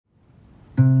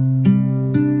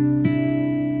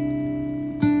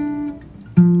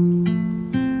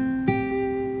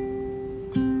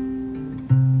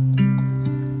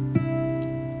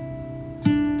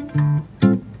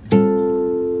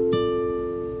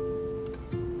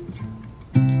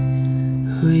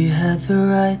We had the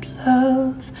right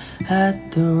love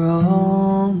at the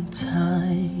wrong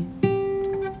time.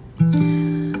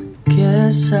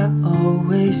 Guess I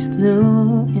always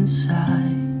knew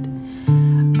inside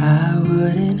I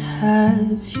wouldn't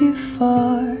have you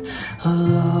for a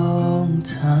long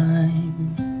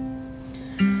time.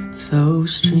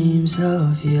 Those dreams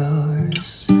of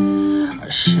yours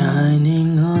are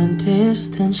shining on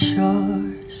distant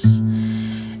shores,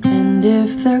 and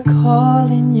if they're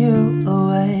calling you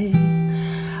away,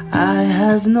 I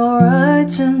have no right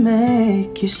to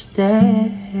make you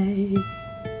stay.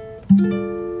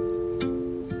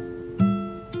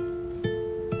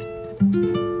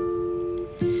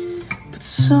 But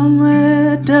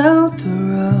somewhere down the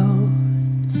road,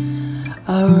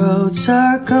 our roads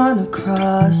are gonna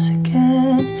cross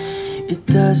again. It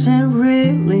doesn't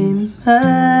really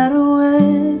matter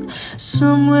when.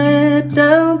 Somewhere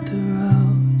down the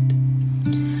road,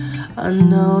 I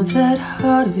know that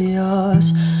heart of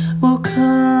yours will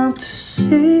come to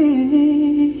see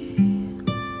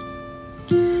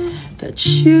that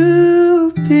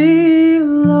you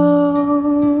belong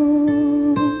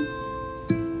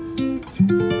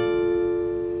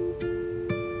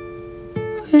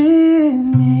with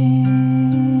me.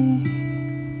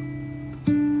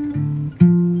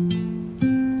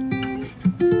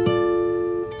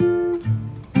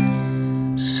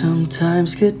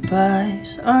 Sometimes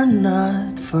goodbyes are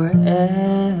not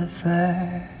forever.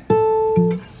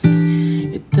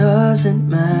 It doesn't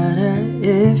matter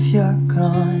if you're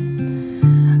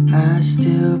gone, I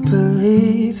still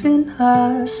believe in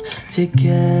us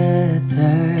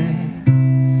together.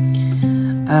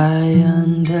 I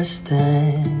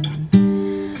understand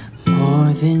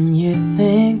more than you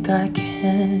think I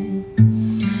can.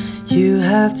 You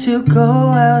have to go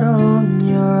out on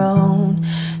your own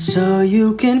so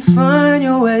you can find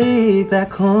your way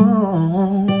back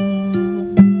home.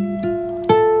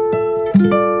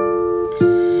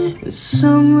 And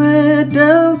somewhere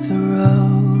down the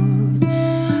road,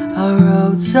 our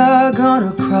roads are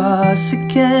gonna cross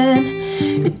again.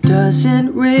 It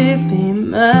doesn't really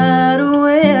matter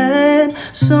when.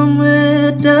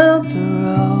 Somewhere down the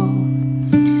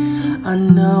road, I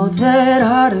know that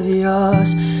heart of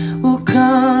yours will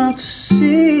come to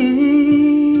see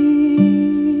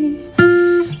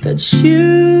that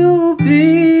you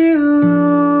belong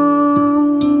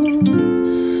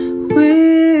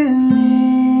with me.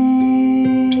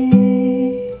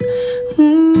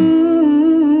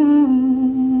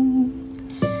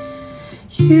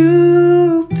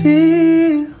 You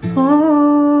belong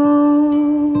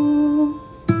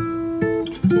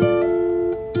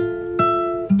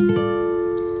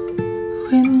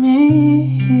with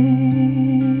me.